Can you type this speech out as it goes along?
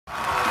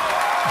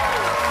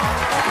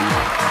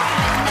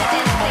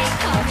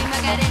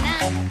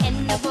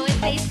And the boys,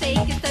 they say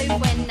que soy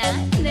buena.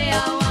 They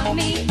all want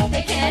me,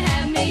 they can't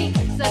have me.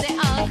 So they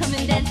all come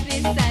and dance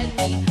beside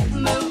me.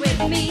 Move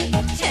with me,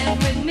 chant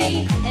with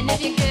me. And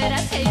if you're good,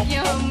 I'll take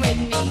you home with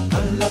me.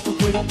 Dala tu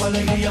cuerpo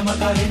alegría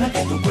Macarena,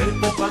 que tu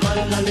cuerpo es para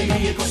dar la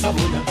alegría y cosa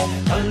buena.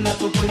 Dala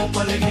tu cuerpo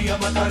alegría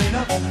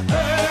Macarena,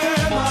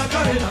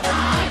 Macarena.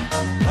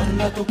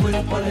 Dala tu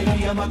cuerpo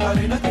alegría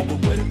Macarena, que tu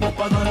cuerpo es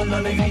para dar la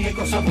alegría y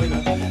cosa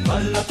buena.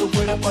 Dala tu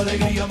cuerpo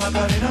alegría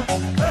Macarena,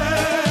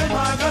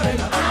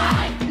 Macarena.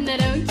 Now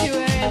don't you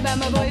worry about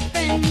my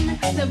boyfriend,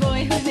 the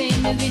boy whose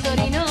name is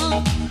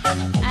Vitorino.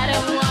 I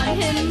don't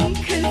want him,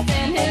 couldn't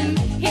stand him,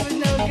 he was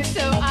no good,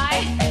 so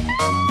I...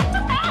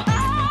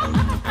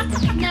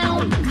 Now,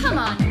 come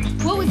on,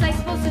 what was I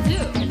supposed to do?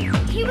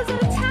 He was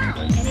out of town,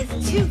 and his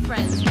two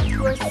friends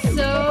were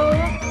so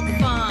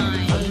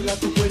fine. Dala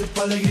tu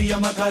cuerpo alegría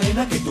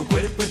Macarena, que tu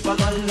cuerpo es para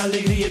dar la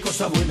alegría y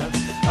cosa buena.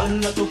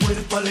 Dala tu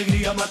cuerpo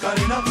alegría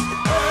Macarena,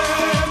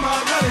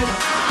 Macarena.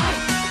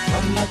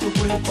 Dala tu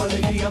cuerpo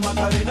alegría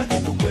Macarena, que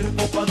tu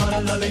cuerpo es para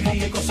dar la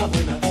alegría y cosa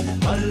buena.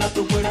 Dala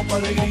tu cuerpo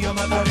alegría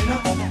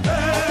Macarena,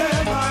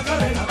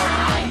 Macarena.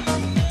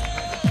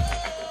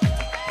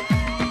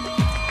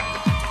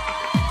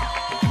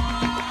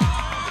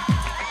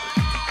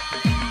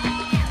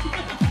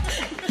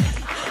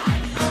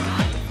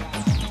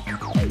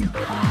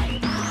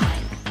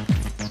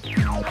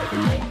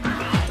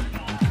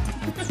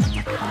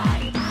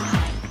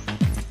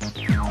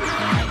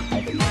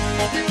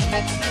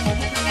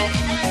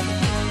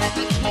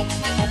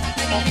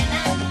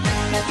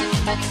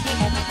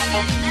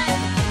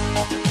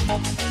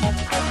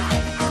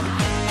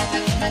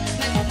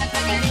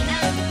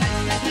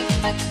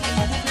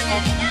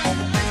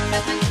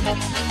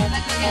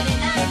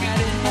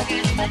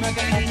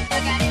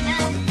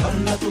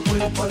 Dala tu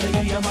cuerpo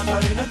alegría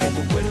Macarena, que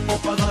tu cuerpo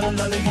para dar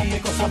la alegría y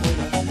cosa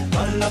buena.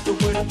 Dala tu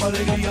cuerpo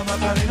alegría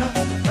Macarena,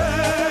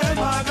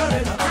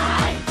 Macarena.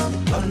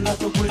 Dala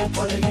tu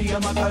cuerpo alegría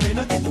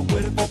Macarena, que tu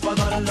cuerpo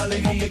para dar la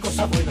alegría y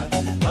cosa buena.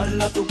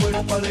 Dala tu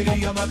cuerpo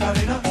alegría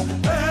Macarena,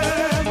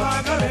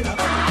 Macarena.